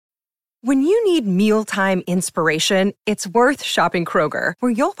When you need mealtime inspiration, it's worth shopping Kroger,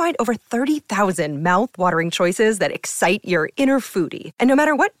 where you'll find over 30,000 mouth-watering choices that excite your inner foodie. And no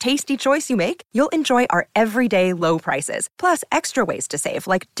matter what tasty choice you make, you'll enjoy our everyday low prices, plus extra ways to save,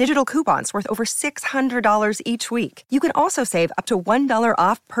 like digital coupons worth over $600 each week. You can also save up to $1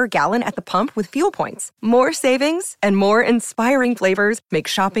 off per gallon at the pump with fuel points. More savings and more inspiring flavors make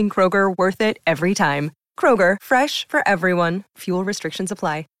shopping Kroger worth it every time. Kroger, fresh for everyone. Fuel restrictions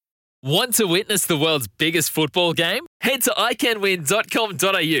apply. Want to witness the world's biggest football game? Head to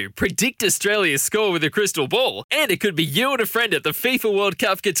iCanWin.com.au, predict Australia's score with a crystal ball, and it could be you and a friend at the FIFA World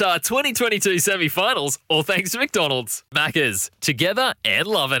Cup Qatar 2022 semi-finals, all thanks to McDonald's. Maccas, together and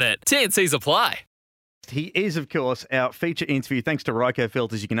loving it. TNCs apply. He is, of course, our feature interview. Thanks to Ryko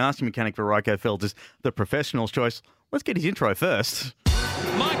Filters. You can ask your mechanic for Ryko Filters, the professional's choice. Let's get his intro first.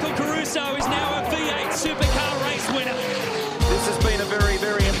 Michael Caruso is now a V8 Supercar race winner. This has been a very,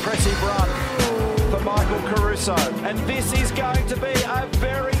 very impressive run for Michael Caruso. And this is going to be a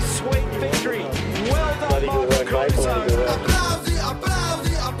very sweet victory. Well done, Michael Caruso.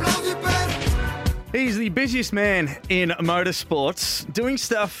 He's the busiest man in motorsports, doing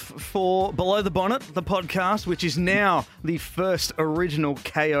stuff for Below the Bonnet, the podcast, which is now the first original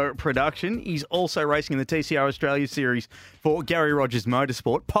KO production. He's also racing in the TCR Australia Series for Gary Rogers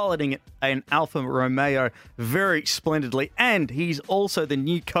Motorsport, piloting an Alfa Romeo very splendidly, and he's also the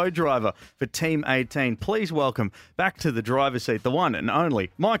new co-driver for Team 18. Please welcome back to the driver's seat, the one and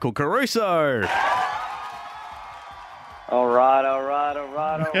only Michael Caruso. All right.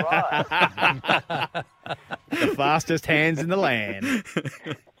 The fastest hands in the land.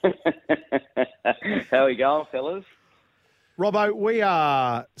 How we going, fellas? Robbo, we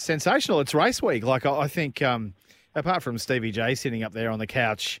are sensational. It's race week. Like, I think, apart from Stevie J sitting up there on the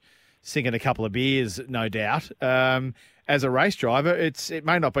couch singing a couple of beers, no doubt, as a race driver, it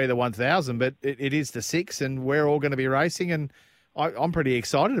may not be the 1,000, but it is the 6, and we're all going to be racing, and I'm pretty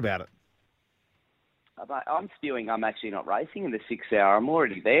excited about it. I'm spewing I'm actually not racing in the 6 hour. I'm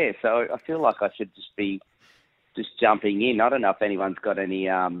already there, so I feel like I should just be jumping in. I don't know if anyone's got any,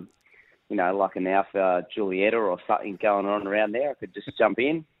 like an Alpha Julietta or something going on around there. I could just jump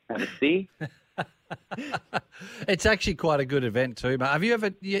in, have a see. It's actually quite a good event too, mate. Have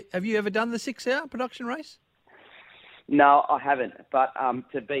you ever done the 6 hour production race? No, I haven't. But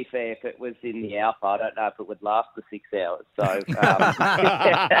to be fair, if it was in the Alpha, I don't know if it would last the 6 hours. So,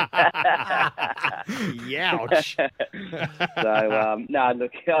 Youch. So no,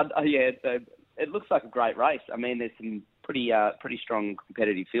 look, so it looks like a great race. I mean, there's some pretty strong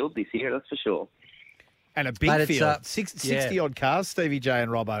competitive field this year, that's for sure. And a big field, 60 odd cars, Stevie J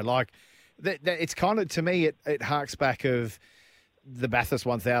and Robbo. Like, it's kind of, to me, it harks back of the Bathurst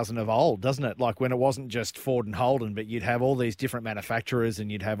 1000 of old, doesn't it? Like when it wasn't just Ford and Holden, but you'd have all these different manufacturers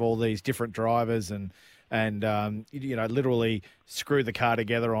and you'd have all these different drivers and literally screw the car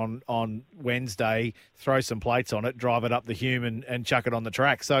together on Wednesday, throw some plates on it, drive it up the Hume and chuck it on the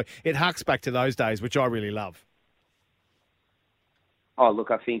track. So it harks back to those days, which I really love. Oh,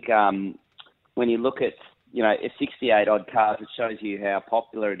 look, I think when you look at, 68 odd cars, it shows you how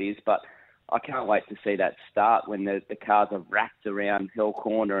popular it is, but I can't wait to see that start when the cars are racked around Hill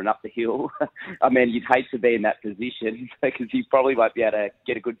Corner and up the hill. I mean, you'd hate to be in that position because you probably won't be able to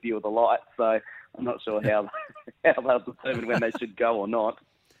get a good view of the lights. So I'm not sure how they'll determine when they should go or not.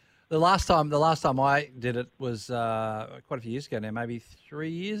 The last time I did it was quite a few years ago now, maybe 3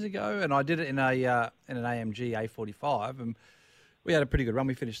 years ago, and I did it in an AMG A45, and we had a pretty good run.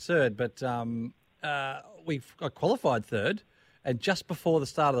 We finished third, but I qualified third. And just before the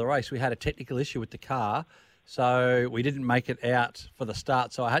start of the race, we had a technical issue with the car, so we didn't make it out for the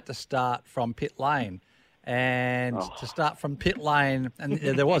start. So I had to start from pit lane. And to start from pit lane, and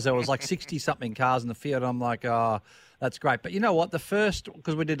there was like 60-something cars in the field. I'm like, oh, that's great. But you know what? Because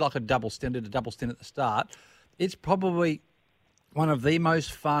we did like a double stint at the start, it's probably one of the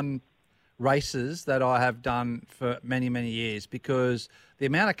most fun races that I have done for many, many years, because the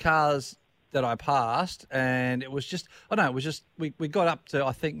amount of cars that I passed, and it was just, we got up to,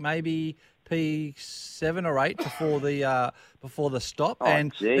 I think, maybe P7 or 8 before the stop,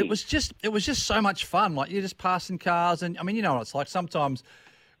 and gee. it was just so much fun. Like, you're just passing cars, and I mean, you know what it's like. Sometimes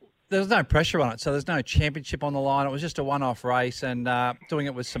there's no pressure on it, so there's no championship on the line. It was just a one-off race, and doing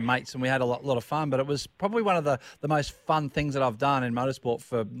it with some mates, and we had a lot of fun. But it was probably one of the most fun things that I've done in motorsport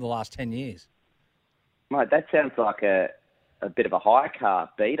for the last 10 years. Mate, that sounds like a bit of a high car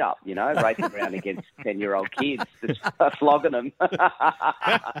beat up, racing around against 10-year-old kids, just flogging them.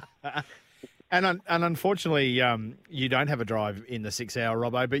 And unfortunately, you don't have a drive in the 6 hour,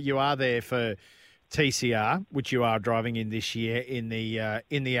 Robbo, but you are there for TCR, which you are driving in this year in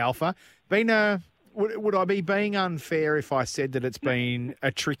the Alpha. Would I be being unfair if I said that it's been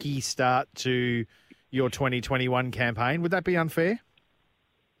a tricky start to your 2021 campaign? Would that be unfair?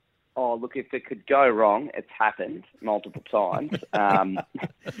 Oh, look, if it could go wrong, it's happened multiple times.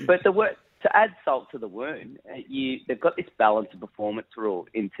 But to add salt to the wound, they've got this balance of performance rule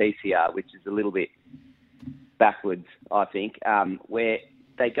in TCR, which is a little bit backwards, I think, where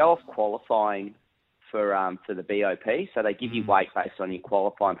they go off qualifying for the BOP, so they give you weight based on your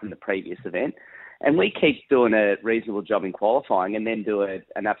qualifying from the previous event. And we keep doing a reasonable job in qualifying and then do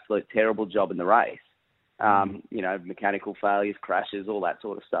an absolute terrible job in the race. Mechanical failures, crashes, all that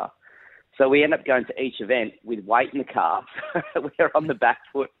sort of stuff. So we end up going to each event with weight in the car. We're on the back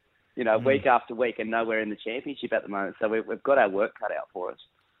foot, week after week, and nowhere in the championship at the moment. So we've got our work cut out for us.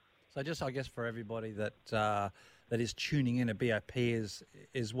 So just, I guess, for everybody that is tuning in, a BOP is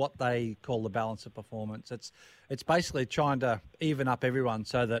what they call the balance of performance. It's basically trying to even up everyone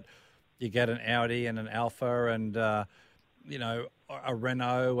so that you get an Audi and an Alpha and, a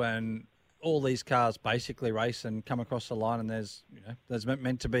Renault, and all these cars basically race and come across the line, and there's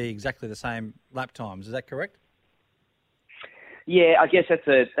meant to be exactly the same lap times. Is that correct? Yeah, I guess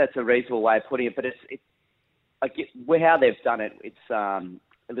that's a reasonable way of putting it, but how they've done it, it's a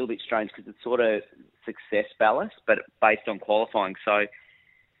little bit strange because it's sort of success ballast, but based on qualifying. So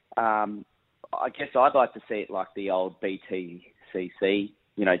I guess I'd like to see it like the old BTCC,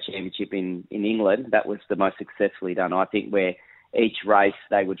 championship in England. That was the most successfully done, I think, where each race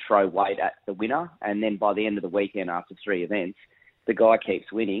they would throw weight at the winner, and then by the end of the weekend, after 3 events, the guy keeps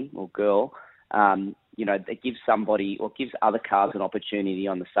winning, or girl. It gives somebody or gives other cars an opportunity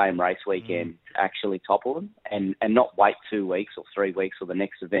on the same race weekend to actually topple them, and not wait 2 weeks or 3 weeks or the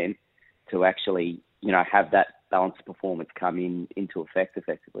next event to actually, have that balanced performance come into effect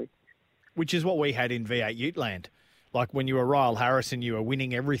effectively. Which is what we had in V8 Uteland. Like when you were Ryle Harrison, you were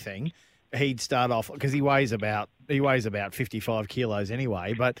winning everything. He'd start off because he weighs about 55 kilos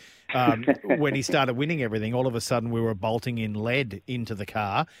anyway. But when he started winning everything, all of a sudden we were bolting in lead into the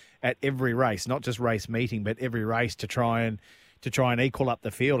car at every race, not just race meeting, but every race to try and equal up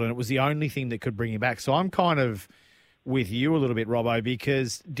the field. And it was the only thing that could bring him back. So I'm kind of with you a little bit, Robbo,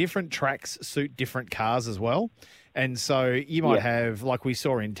 because different tracks suit different cars as well. And so you might have, like we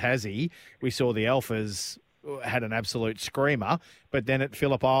saw in Tassie, we saw the Alphas had an absolute screamer, but then at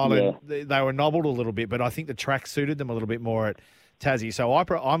Phillip Island, they were nobbled a little bit, but I think the track suited them a little bit more at Tassie. So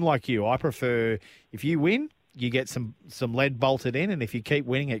I'm like you. I prefer, if you win, you get some lead bolted in, and if you keep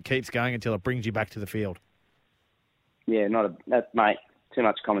winning, it keeps going until it brings you back to the field. Yeah, mate, too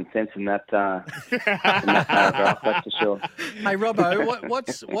much common sense in that, paragraph, that's for sure. Hey, Robbo,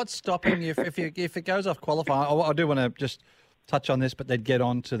 what's stopping you if it goes off qualifying? I do want to just touch on this, but they'd get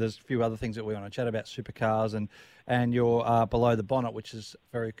on to there's a few other things that we want to chat about, supercars and your below the bonnet, which is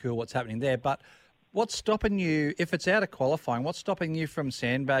very cool what's happening there. But what's stopping you, if it's out of qualifying, what's stopping you from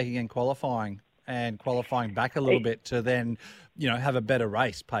sandbagging and qualifying back a little bit to then, have a better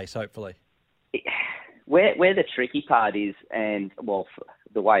race pace, hopefully? Where the tricky part is, and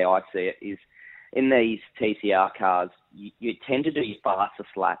the way I see it is, in these TCR cars, you tend to do your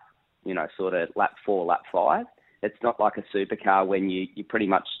fastest lap, sort of lap 4, lap 5. It's not like a supercar when you pretty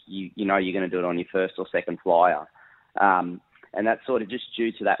much, you're going to do it on your first or second flyer. And that's sort of just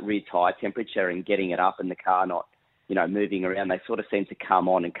due to that rear tyre temperature and getting it up and the car not, moving around. They sort of seem to come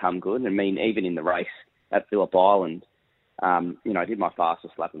on and come good. I mean, even in the race at Phillip Island, I did my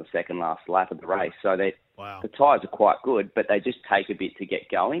fastest lap on the second last lap of the race. So the tyres are quite good, but they just take a bit to get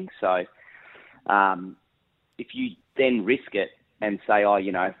going. So if you then risk it and say,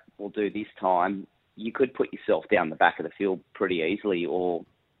 we'll do this time, you could put yourself down the back of the field pretty easily, or,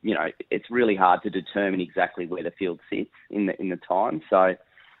 it's really hard to determine exactly where the field sits in the time. So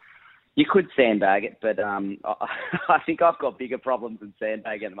you could sandbag it, but I think I've got bigger problems than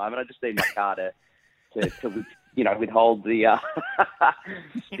sandbagging at the moment. I just need my car to withhold the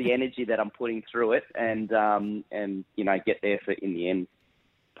the energy that I'm putting through it and get there in the end.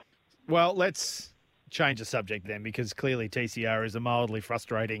 Well, let's change the subject then, because clearly TCR is a mildly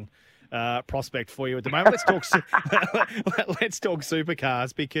frustrating prospect for you at the moment. Let's talk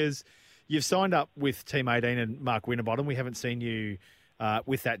supercars, because you've signed up with Team 18 and Mark Winterbottom. We haven't seen you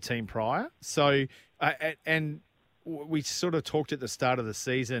with that team prior. So, and we sort of talked at the start of the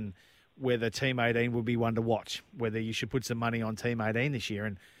season whether Team 18 would be one to watch, whether you should put some money on Team 18 this year.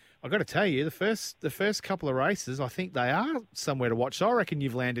 And I've got to tell you, the first couple of races, I think they are somewhere to watch. So I reckon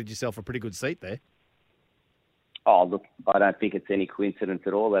you've landed yourself a pretty good seat there. Oh, look, I don't think it's any coincidence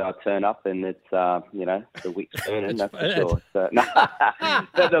at all that I turn up and it's, the wit's turning, that's for sure. So, no,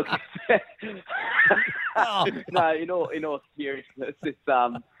 but look, no, in all seriousness, it's,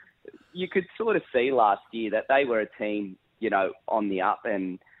 you could sort of see last year that they were a team, on the up,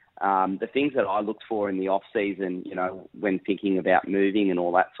 and the things that I looked for in the off-season, when thinking about moving and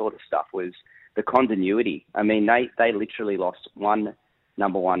all that sort of stuff was the continuity. I mean, they literally lost one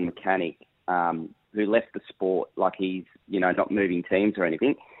number one mechanic, who left the sport, like he's, not moving teams or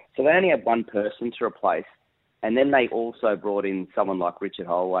anything. So they only had one person to replace. And then they also brought in someone like Richard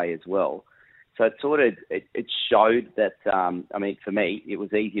Holloway as well. So it sort of, it showed that, for me, it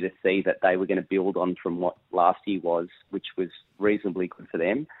was easy to see that they were going to build on from what last year was, which was reasonably good for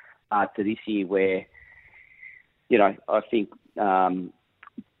them, to this year where, I think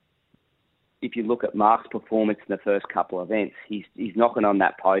if you look at Mark's performance in the first couple of events, he's knocking on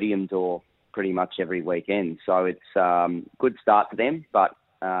that podium door pretty much every weekend. So it's good start for them, but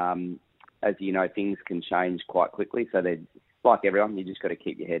as you know, things can change quite quickly. So they're like everyone, you just got to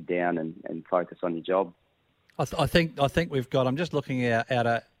keep your head down and focus on your job. I think we've got. I'm just looking at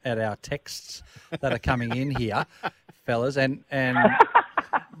our texts that are coming in here, fellas, and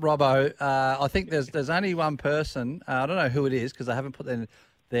Robbo. I think there's only one person. I don't know who it is because I haven't put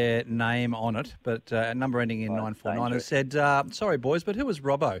their name on it, but a number ending in 949 has said, "Sorry, boys, but who was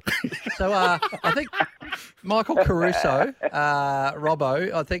Robbo?" So I think Michael Caruso,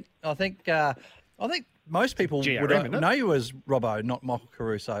 Robbo. I think most people would know you as Robbo, not Michael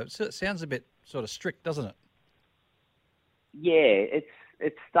Caruso. It sounds a bit sort of strict, doesn't it? Yeah,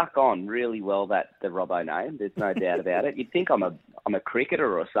 it's stuck on really well, the Robbo name. There's no doubt about it. You'd think I'm a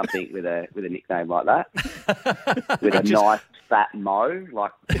cricketer or something with a nickname like that, with a nice fat mo,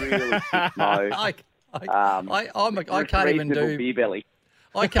 like really thick mo. I can't even do beer belly.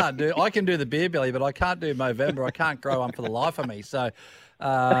 I can do the beer belly, but I can't do Movember. I can't grow one for the life of me. So,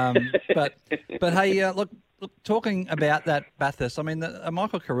 but hey, look, talking about that Bathurst, I mean, the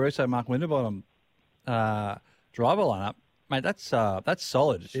Michael Caruso, Mark Winterbottom driver lineup, mate, that's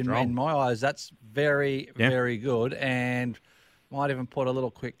solid. In my eyes, that's very, very good, and might even put a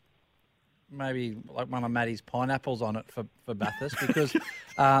little quick, maybe like one of Maddie's pineapples on it for Bathurst because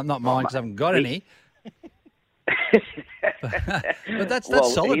not mine because I haven't got any. But that's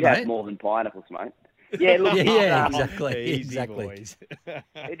solid, he'd mate. have more than pineapples, mate. Yeah, look, exactly.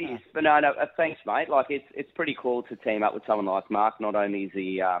 It is, but no, thanks, mate. Like it's pretty cool to team up with someone like Mark. Not only is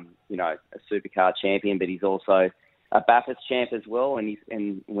he, a supercar champion, but he's also a Bathurst champ as well. And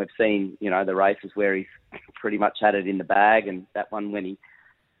we've seen, the races where he's pretty much had it in the bag, and that one when he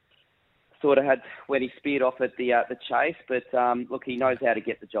sort of had when he speared off at the chase. But look, he knows how to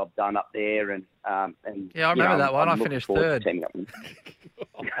get the job done up there, and yeah, I remember that one. I finished third. That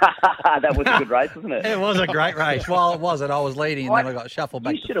was a good race, wasn't it? It was a great race. Well, it wasn't. I was leading, and then I got shuffled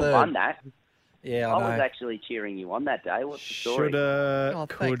back to third. You should have won that. Yeah, I was actually cheering you on that day. What's the story? Shoulda,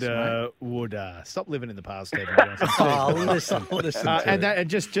 coulda, woulda. Stop living in the past, Stephen. Listen. And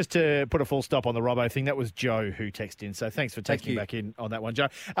just to put a full stop on the Robbo thing, that was Joe who texted in. So thanks for texting back in on that one, Joe.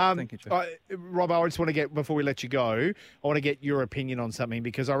 Thank you, Joe. Robbo, I just want to get, before we let you go, I want to get your opinion on something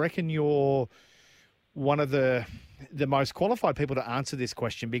because I reckon you're one of the most qualified people to answer this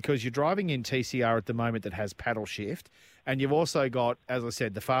question because you're driving in TCR at the moment that has paddle shift. And you've also got, as I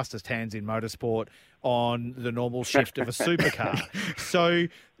said, the fastest hands in motorsport on the normal shift of a supercar. So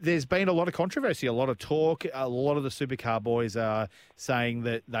there's been a lot of controversy, a lot of talk. A lot of the supercar boys are saying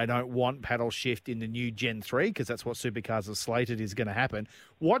that they don't want paddle shift in the new Gen 3 because that's what supercars are slated is going to happen.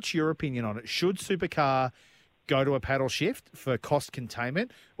 What's your opinion on it? Should supercar go to a paddle shift for cost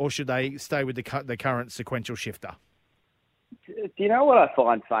containment or should they stay with the current sequential shifter? Do you know what I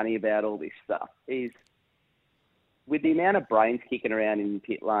find funny about all this stuff is with the amount of brains kicking around in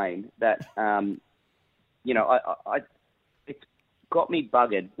pit lane that, it's got me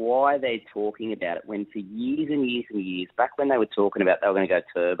buggered why they're talking about it when for years and years and years, back when they were talking about they were going to go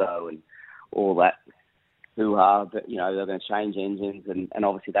turbo and all that hoo-ha, but, they were going to change engines and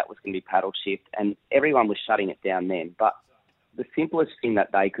obviously that was going to be paddle shift and everyone was shutting it down then. But the simplest thing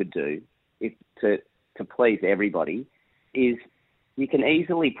that they could do to please everybody is you can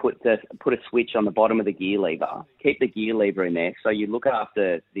easily put a switch on the bottom of the gear lever, keep the gear lever in there, so you look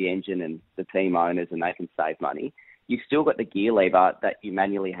after the engine and the team owners and they can save money. You've still got the gear lever that you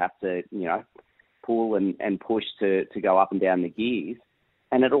manually have to, pull and push to go up and down the gears,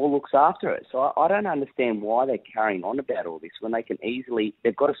 and it all looks after it. So I don't understand why they're carrying on about all this when they can easily,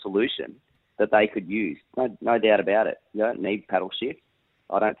 they've got a solution that they could use. No doubt about it. You don't need paddle shift.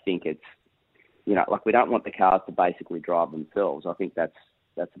 I don't think it's, we don't want the cars to basically drive themselves. I think that's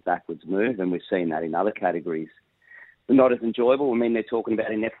a backwards move, and we've seen that in other categories not as enjoyable. I mean, they're talking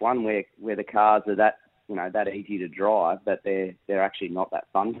about in F1 where the cars are that easy to drive, but they're actually not that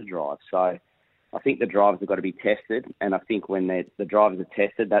fun to drive. So I think the drivers have got to be tested, and I think when the drivers are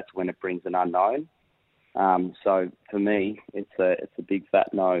tested, that's when it brings an unknown. So for me, it's a big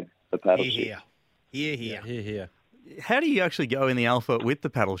fat no for paddle shift. Here. How do you actually go in the Alpha with the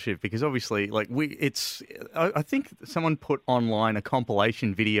paddle shift? Because obviously, I think someone put online a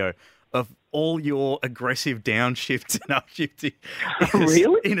compilation video of all your aggressive downshifts and upshifting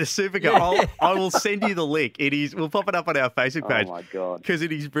in a supercar. I will send you the link. We'll pop it up on our Facebook page. Oh my God. Because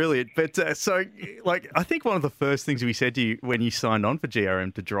it is brilliant. But I think one of the first things we said to you when you signed on for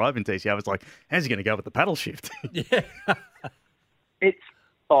GRM to drive in TCR was like, how's he going to go with the paddle shift? Yeah. It's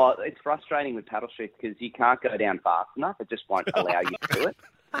frustrating with paddle shift because you can't go down fast enough. It just won't allow you to do it,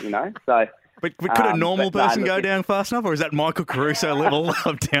 So, but could a normal person go down fast enough, or is that Michael Caruso level of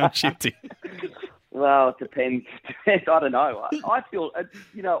downshifting? Well, it depends. I don't know. I feel,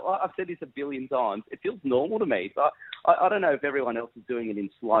 I've said this a billion times. It feels normal to me. So I don't know if everyone else is doing it in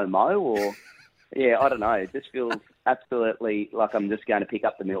slow-mo or... Yeah, I don't know. It just feels absolutely like I'm just going to pick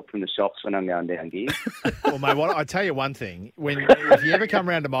up the milk from the shops when I'm going down gear. Well, mate, I tell you one thing. If you ever come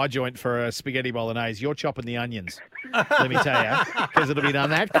round to my joint for a spaghetti bolognese, you're chopping the onions. Let me tell you, because it'll be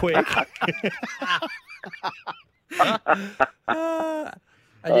done that quick.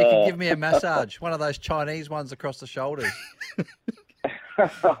 And you can give me a massage, one of those Chinese ones across the shoulders.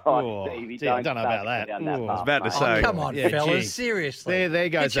 Stevie, I don't know about that. I was about to say. Come on, fellas, seriously. There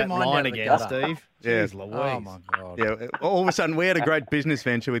goes that line again, Steve. Yeah. Jeez Louise. Oh, my God. Yeah, all of a sudden we had a great business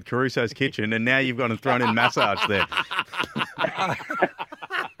venture with Caruso's Kitchen, and now you've gone and thrown in massage there.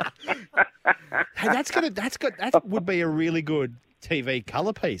 Hey, that would be a really good TV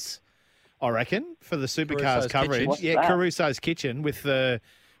colour piece, I reckon, for the supercars coverage. Kitchen. Caruso's Kitchen with the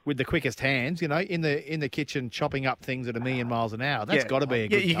quickest hands, in the kitchen chopping up things at 1,000,000 miles an hour. That's got to be a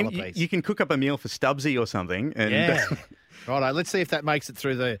good colour piece. You can cook up a meal for Stubbsy or something. And yeah. Righto, let's see if that makes it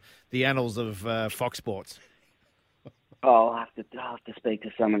through the annals of Fox Sports. Oh, I'll have to speak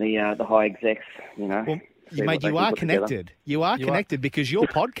to some of the high execs, Well, mate, you are connected. Together. You are connected because your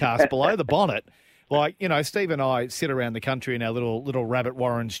podcast, Below the Bonnet, Steve and I sit around the country in our little Rabbit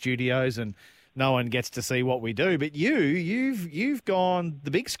Warren studios, and no one gets to see what we do. But you've gone the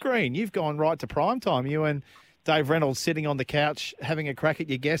big screen. You've gone right to prime time. You and Dave Reynolds sitting on the couch having a crack at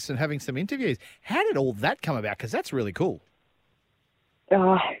your guests and having some interviews. How did all that come about? Because that's really cool.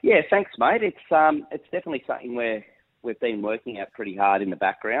 Yeah, thanks, mate. It's definitely something we've been working at pretty hard in the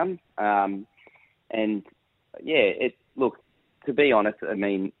background. Look, to be honest, I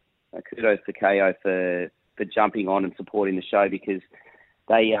mean, kudos to KO for jumping on and supporting the show, because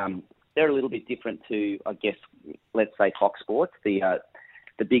they're a little bit different to, I guess, let's say Fox Sports, the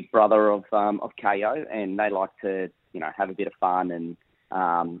big brother of KO, and they like to, have a bit of fun, and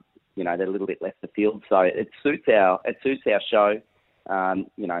they're a little bit left the field, so it suits our show.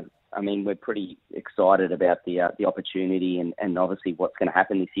 We're pretty excited about the opportunity and obviously what's going to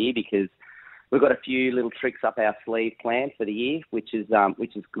happen this year, because we've got a few little tricks up our sleeve planned for the year, which is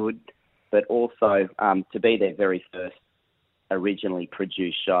good, but also to be their very first originally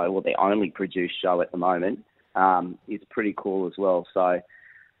produced show, or their only produced show at the moment, is pretty cool as well. So,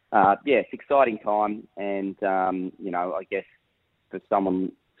 it's exciting time, and I guess for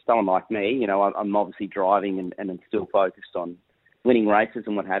someone like me, I'm obviously driving and I'm still focused on winning races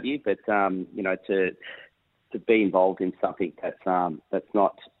and what have you, but to be involved in something that's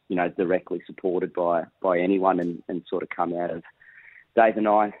not directly supported by anyone, and sort of come out of Dave and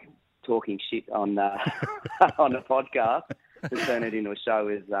I talking shit on on the podcast to turn it into a show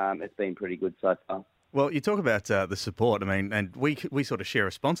it's been pretty good so far. Well, you talk about the support. I mean, and we sort of share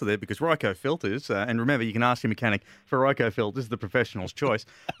a sponsor there, because Ryco Filters, and remember, you can ask your mechanic for Ryco Filters, the professional's choice.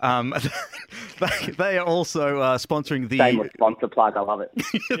 They are also sponsoring the... Shameless sponsor plug, I love it.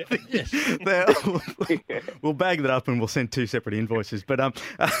 We'll bag that up and we'll send 2 separate invoices. But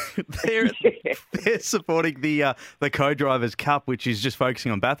they're supporting the Co-Drivers Cup, which is just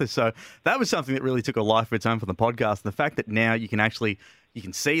focusing on Bathurst. So that was something that really took a life of its own for the podcast. The fact that now you can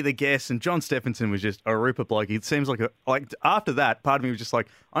see the guests, and John Stephenson was just a ripper bloke. It seems like after that, part of me was just like,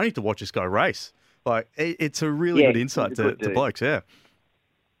 I need to watch this guy race. Like, it's a really good insight to blokes, yeah.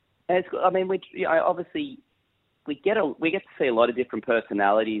 And obviously we get to see a lot of different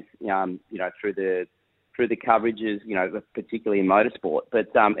personalities, through the coverages, particularly in motorsport. But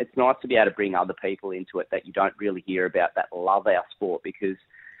it's nice to be able to bring other people into it that you don't really hear about, that love our sport, because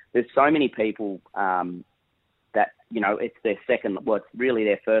there's so many people that, it's their it's really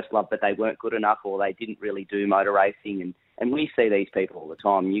their first love, but they weren't good enough, or they didn't really do motor racing. And we see these people all the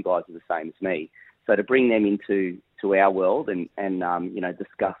time, and you guys are the same as me. So to bring them into to our world and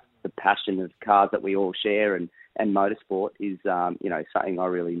discuss the passion of cars that we all share and motorsport is, something I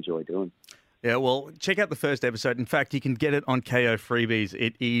really enjoy doing. Yeah, well, check out the first episode. In fact, you can get it on KO Freebies.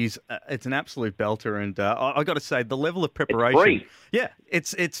 It's an absolute belter, and I got to say, the level of preparation. It's free. Yeah,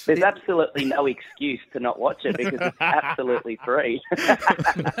 There's absolutely no excuse to not watch it because it's absolutely free.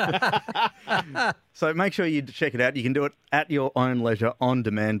 So make sure you check it out. You can do it at your own leisure, on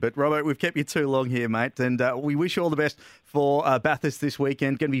demand. But Robbo, we've kept you too long here, mate, and we wish you all the best for Bathurst this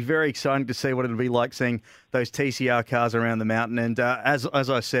weekend. Going to be very exciting to see what it'll be like seeing those TCR cars around the mountain. And as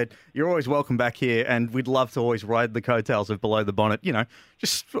I said, you're always welcome back here, and we'd love to always ride the coattails of Below the Bonnet. You know,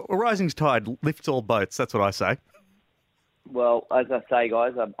 just a rising tide lifts all boats. That's what I say. Well, as I say,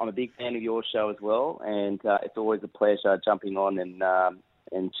 guys, I'm a big fan of your show as well, and it's always a pleasure jumping on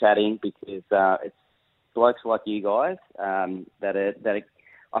and chatting because it's blokes like you guys that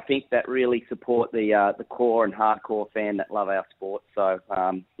I think that really support the core and hardcore fan that love our sport. So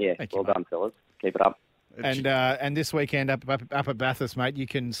well done, fellas. Keep it up. And this weekend up at Bathurst, mate, you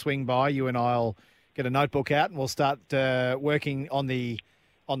can swing by. You and I'll get a notebook out and we'll start working on the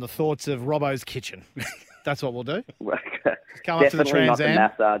thoughts of Robbo's kitchen. That's what we'll do. Come up to the Trans Am. Definitely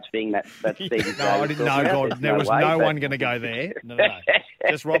not the massage thing that Stevie No, I didn't know. God, there was no one going to go there. No.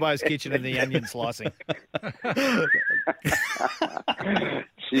 Just Robbo's kitchen and the onion slicing.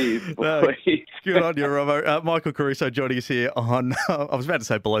 Jeez, boy. Good on you, Robbo. Michael Caruso joining us here on, I was about to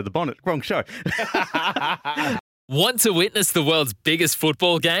say Below the Bonnet. Wrong show. Want to witness the world's biggest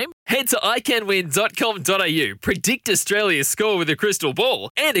football game? Head to iCanWin.com.au, predict Australia's score with a crystal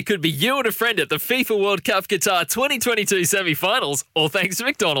ball, and it could be you and a friend at the FIFA World Cup Qatar 2022 semi-finals, all thanks to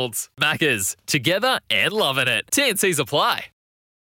McDonald's. Maccas, together and loving it. TNCs apply.